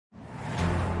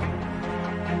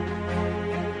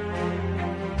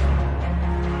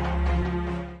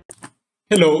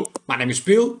Hello, my name is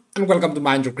Bill and welcome to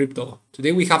Mind Your Crypto.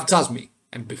 Today we have Jasmy,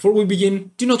 and before we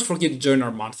begin, do not forget to join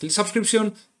our monthly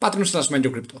subscription, Patreon/Mind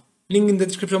Your Crypto. Link in the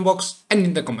description box and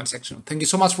in the comment section. Thank you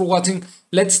so much for watching.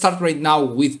 Let's start right now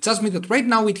with Jasmy. That right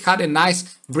now it had a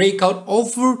nice breakout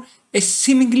over a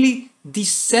seemingly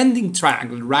descending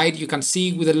triangle, right? You can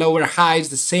see with the lower highs,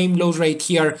 the same lows right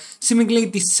here, seemingly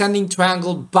descending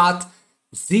triangle, but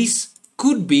this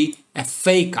could be a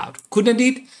fake out, couldn't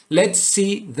it? Let's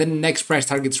see the next price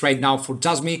targets right now for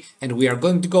Jasmy, and we are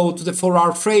going to go to the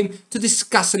 4-hour frame to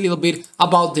discuss a little bit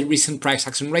about the recent price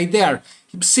action right there.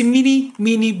 See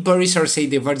mini bearish RSI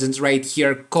divergence right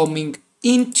here coming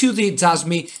into the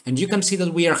Jasmy, and you can see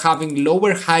that we are having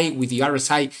lower high with the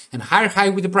RSI and higher high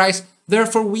with the price.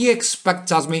 Therefore, we expect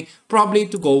Jasmy probably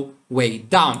to go way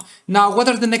down. Now, what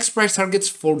are the next price targets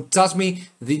for Jasmy?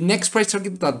 The next price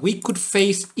target that we could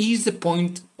face is the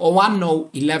point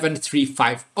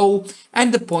 10.11350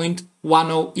 and the point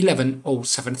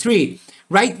 10.11073.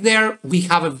 Right there, we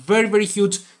have a very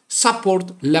huge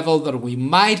support level that we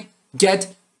might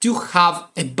get to have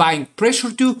a buying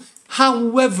pressure to.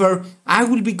 However, I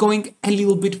will be going a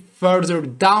little bit further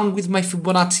down with my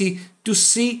Fibonacci to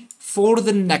see for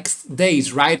the next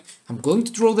days, right? I'm going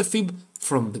to draw the fib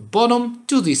from the bottom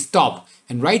to this top,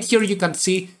 and right here you can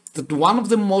see that one of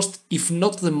the most, if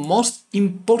not the most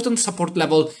important support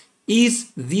level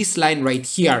is this line right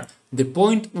here, the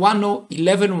point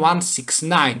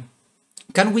 10.11169.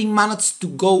 Can we manage to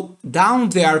go down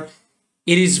there?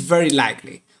 It is very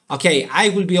likely. Okay, I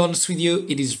will be honest with you,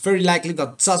 it is very likely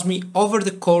that Jasmy over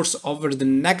the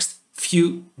next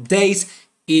few days,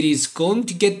 it is going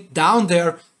to get down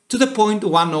there to the point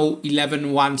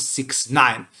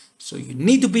 10.11169. So you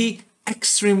need to be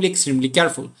extremely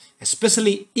careful,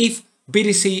 especially if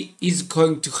BTC is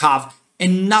going to have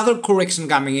another correction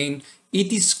coming in.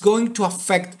 It is going to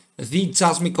affect the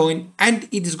Jasmy coin and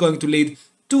it is going to lead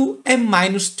to a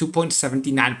minus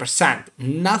 2.79%.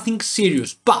 Nothing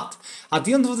serious, but at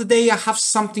the end of the day, I have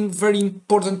something very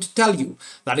important to tell you,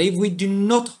 that if we do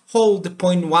not hold the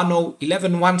point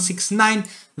 10.11169,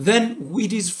 then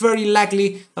it is very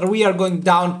likely that we are going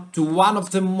down to one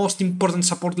of the most important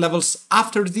support levels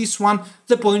after this one,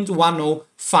 the point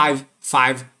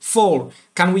 10.554.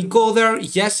 Can we go there?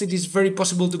 Yes, it is very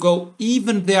possible to go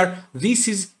even there. This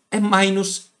is a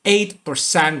minus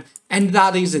 8%, and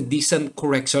that is a decent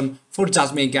correction for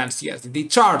Jasmy against the USDT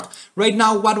chart. Right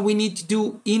now, what we need to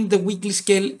do in the weekly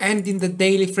scale and in the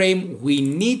daily frame, we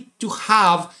need to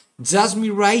have Jasmy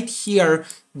right here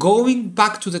going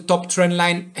back to the top trend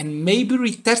line and maybe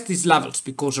retest these levels,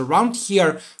 because around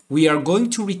here we are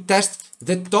going to retest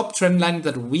the top trend line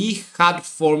that we had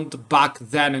formed back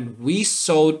then and we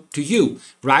showed to you,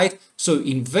 right? So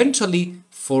eventually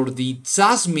for the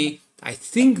Jasmy, I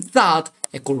think that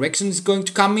a correction is going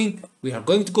to come in. We are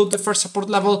going to go to the first support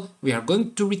level. We are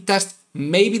going to retest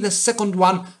maybe the second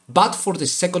one. But for the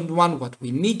second one, what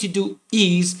we need to do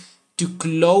is to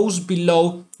close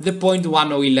below the point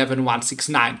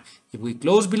 10.11169. If we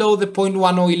close below the point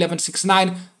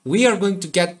 10.11169, we are going to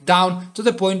get down to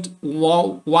the point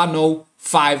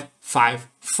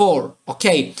 10.554.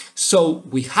 Okay, so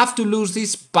we have to lose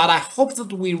this, but I hope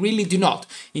that we really do not.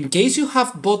 In case you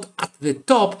have bought at the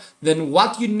top, then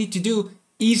what you need to do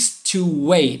is to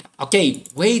wait. Okay,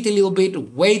 wait a little bit,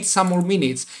 wait some more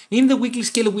minutes. In the weekly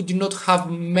scale, we do not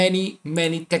have many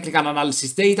technical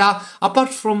analysis data, apart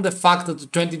from the fact that the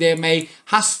 20-day MA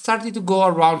has started to go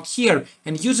around here.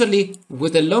 And usually,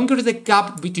 with the longer the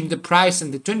gap between the price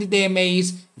and the 20-day MA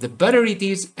is, the better it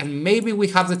is, and maybe we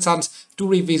have the chance to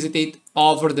revisit it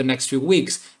over the next few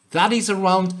weeks. That is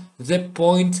around the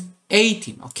point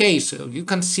 18. Okay, so you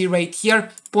can see right here,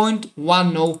 point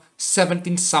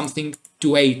 1017 something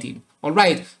to 18. All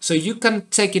right, so you can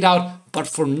check it out, but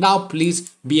for now, please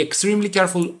be extremely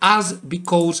careful,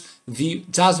 because the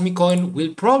Jasmy coin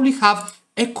will probably have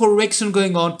a correction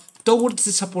going on towards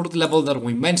the support level that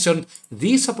we mentioned.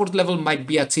 This support level might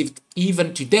be achieved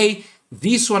even today.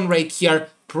 This one right here,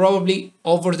 probably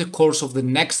over the course of the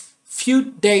next few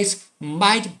days,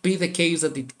 might be the case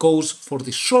that it goes for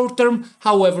the short term.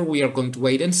 However, we are going to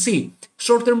wait and see.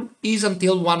 Short term is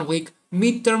until 1 week,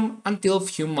 midterm until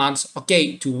few months,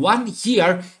 okay, to 1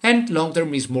 year, and long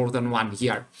term is more than 1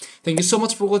 year. Thank you so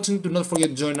much for watching. Do not forget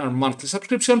to join our monthly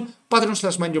subscription,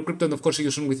 Patreon/Mind Your Crypto, and of course, see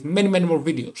you soon with many more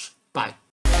videos. Bye.